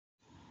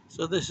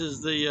So this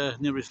is the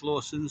nearest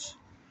Lawson's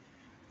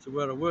to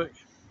where I work,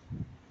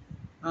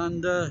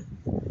 and I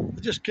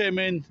just came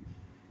in.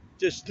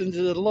 Just there's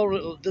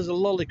a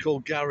lolly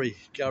called Gary,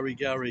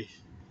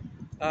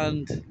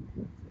 and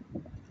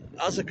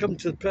as I come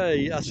to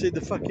pay, I see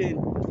the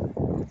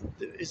fucking.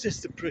 Is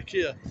this the prick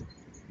here?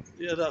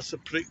 Yeah, that's the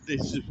prick.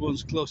 This is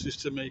one's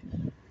closest to me,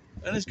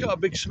 and he's got a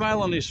big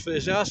smile on his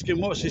face. I ask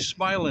him what's he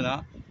smiling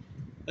at,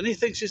 and he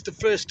thinks it's the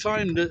first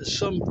time that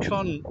some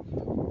cunt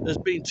has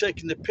been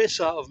taking the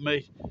piss out of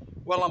me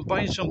while I'm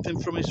buying something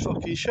from his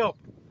fucking shop.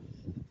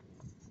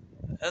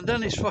 And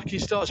then he fucking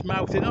starts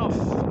mouthing off.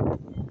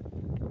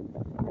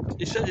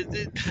 He said,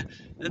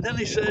 and then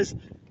he says,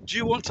 "Do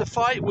you want to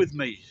fight with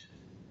me?"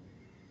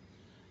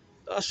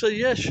 I said,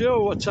 "Yeah, sure.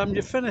 What time do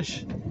you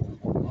finish?"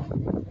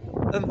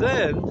 And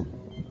then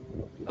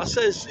he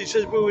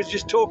says, "We were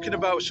just talking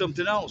about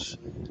something else."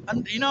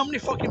 And you know how many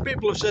fucking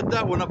people have said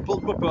that when I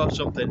pulled up about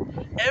something?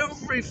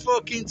 Every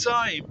fucking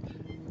time.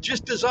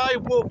 Just as I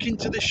walk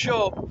into the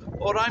shop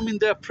or I'm in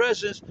their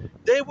presence,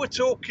 they were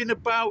talking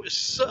about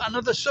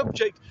another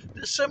subject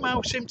that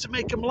somehow seemed to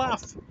make them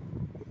laugh.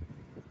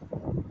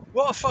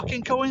 What a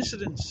fucking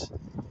coincidence.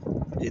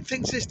 It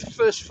thinks it's the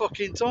first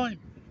fucking time.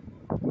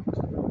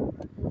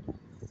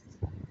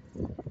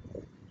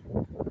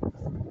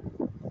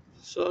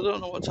 So I don't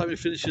know what time he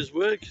finishes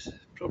work.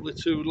 Probably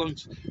too long.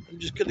 I'm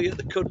just going to get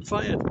the cunt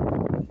fired.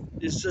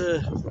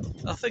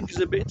 I think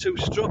he's a bit too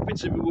stroppy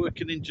to be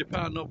working in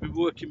Japan, not be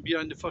working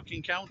behind the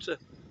fucking counter.